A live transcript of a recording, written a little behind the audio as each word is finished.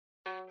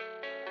Yeah,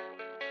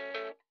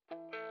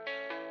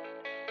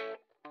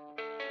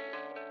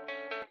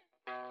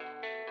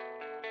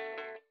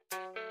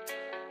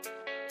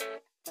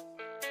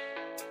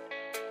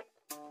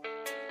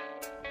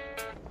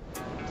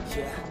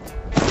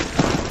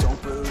 I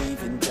don't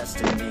believe in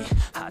destiny.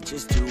 I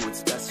just do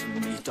what's best for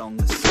me. Don't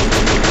listen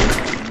to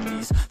my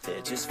enemies.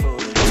 They're just full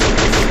of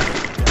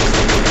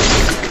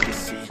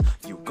legacy.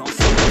 You gon'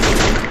 see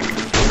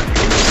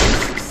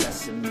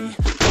success in me.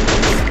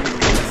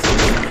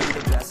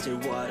 The best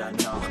at what I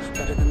know.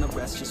 Better than the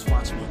rest, just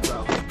watch me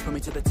grow. Put me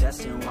to the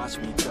test and watch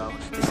me go.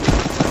 This is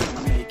my quest,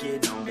 I'ma make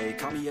it known. They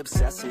call me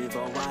obsessive,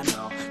 oh I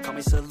know. Call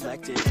me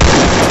selective.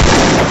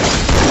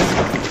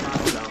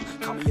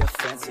 Call me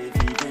offensive,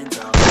 even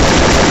though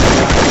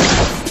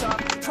stop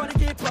trying to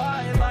get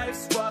by,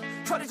 life's rough.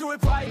 Try to do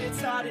it right,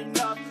 it's not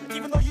enough.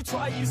 Even though you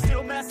try, you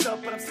still mess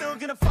up. But I'm still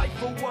gonna fight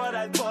for what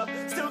I love.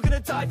 Still gonna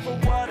die for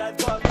what I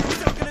love.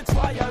 Still gonna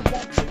try, I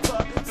won't give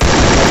up.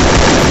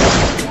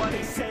 What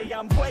they say,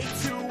 I'm way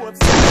too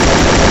obsessed.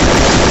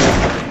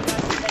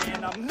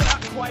 And I'm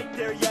not quite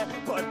there yet,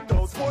 but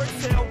those words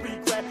they'll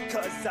regret.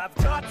 Cause I've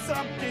got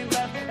something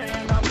left,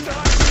 and I'm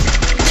not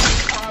giving in.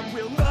 I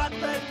will not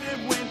let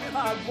them win.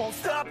 I won't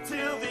stop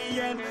till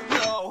the end,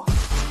 no.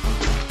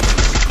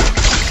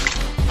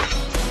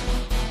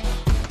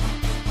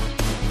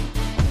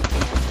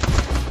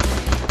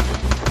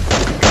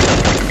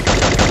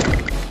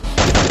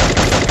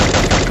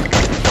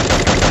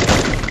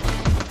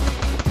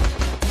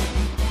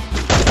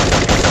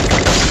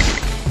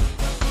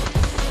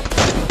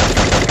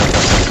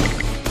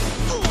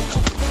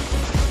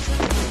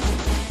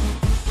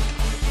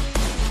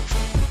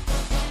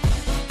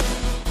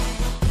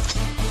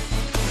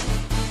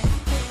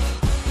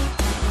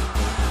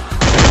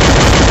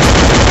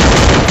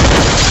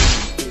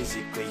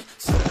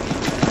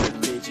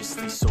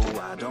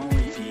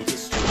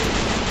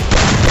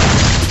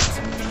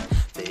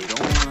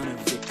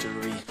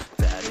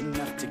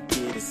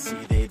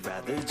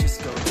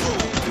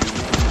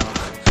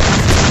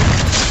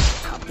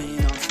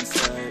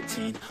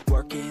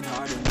 Working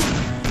hard and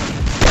learning,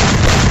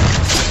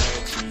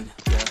 searching,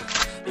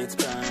 yeah, it's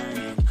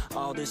burning.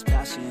 All this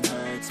passion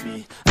hurts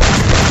me. I'm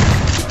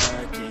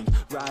working,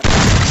 right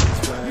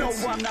on. No,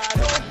 I'm not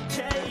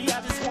okay.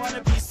 I just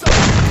wanna be so. I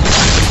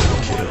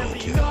don't wanna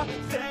be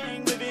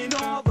nothing, living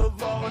all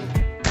alone.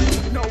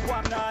 No,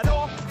 I'm not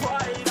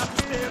alright. I'm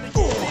just barely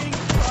getting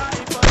by,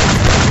 but I'm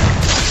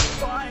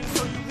fine,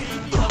 so you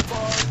leave me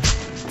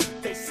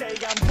alone. They say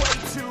I'm way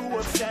too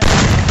obsessed.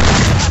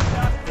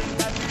 Nothing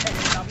left, and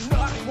I'm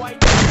not quite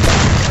there.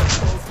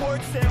 Those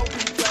words they'll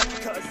regret,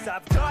 cause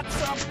I've got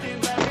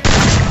something left.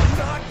 I'm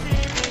not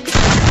giving in.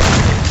 I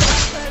will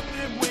not let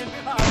them win.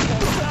 I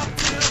won't stop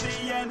till the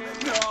end,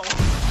 no.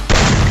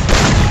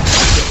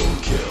 Double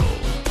kill.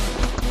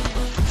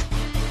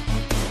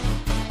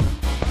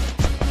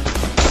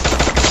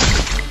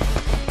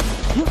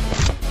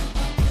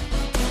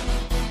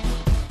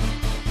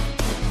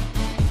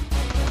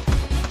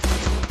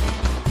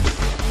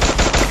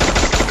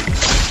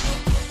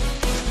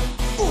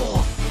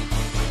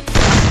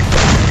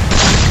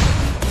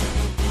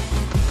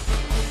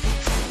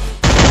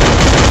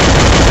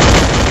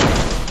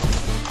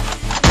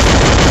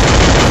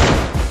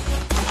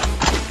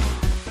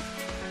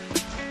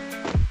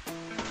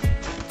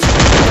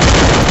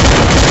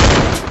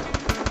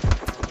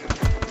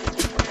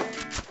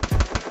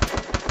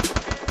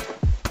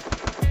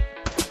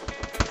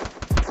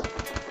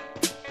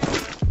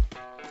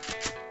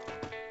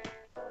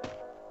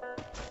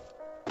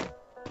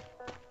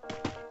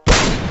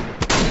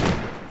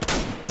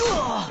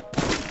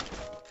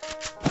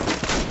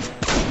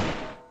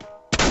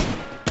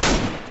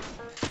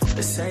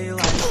 They say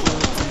life will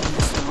bring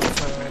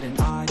discomfort, and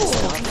I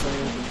discovered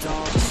we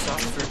all just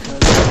suffer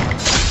cause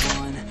no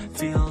one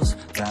feels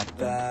that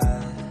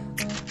bad.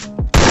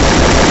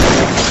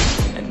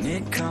 And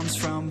it comes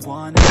from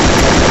one each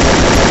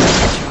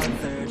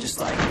other, just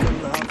like a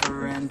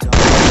lover, and don't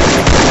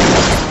think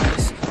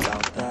twice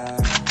about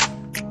that.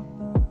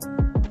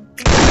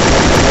 I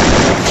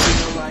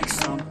feel like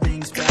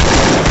something's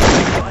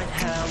bad, but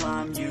hell,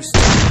 I'm used to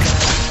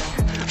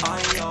that.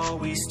 I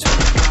always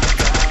turn my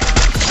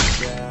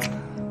back, yeah.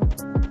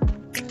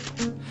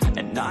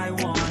 And I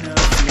wanna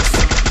feel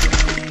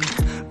something,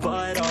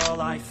 but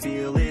all I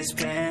feel is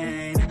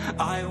pain.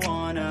 I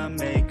wanna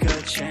make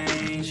a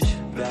change,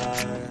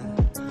 but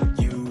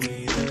you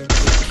either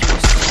pick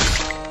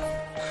yourself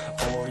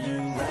up or you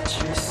let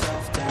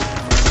yourself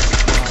down.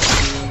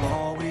 Life will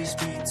always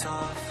be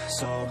tough,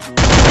 so who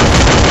now?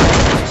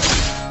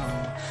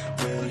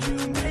 Will you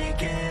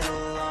make it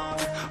alone,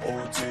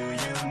 or do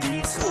you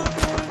need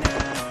someone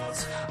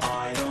else?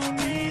 I don't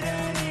need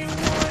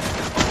anyone,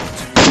 I'll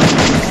do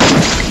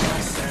it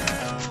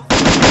myself.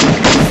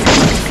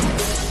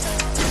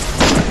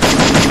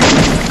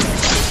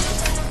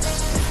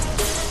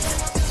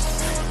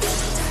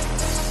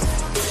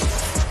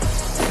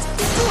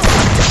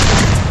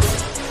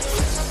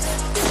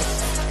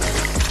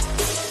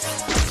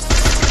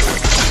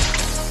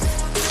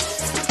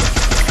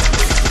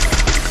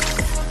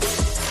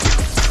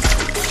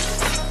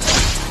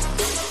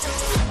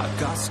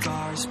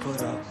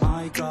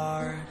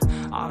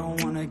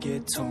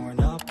 torn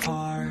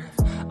apart.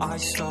 I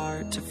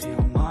start to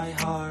feel my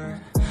heart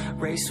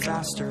race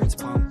faster, it's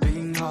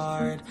pumping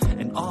hard.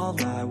 And all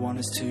I want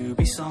is to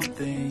be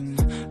something.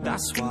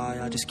 That's why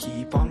I just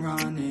keep on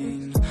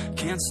running.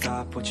 Can't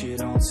stop what you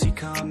don't see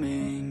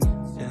coming.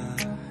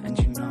 Yeah, and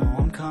you know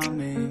I'm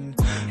coming.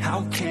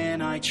 How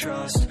can I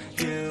trust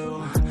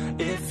you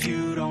if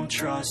you don't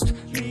trust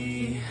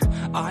me?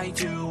 I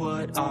do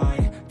what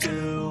I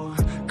do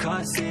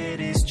 'cause it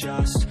is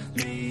just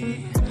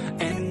me.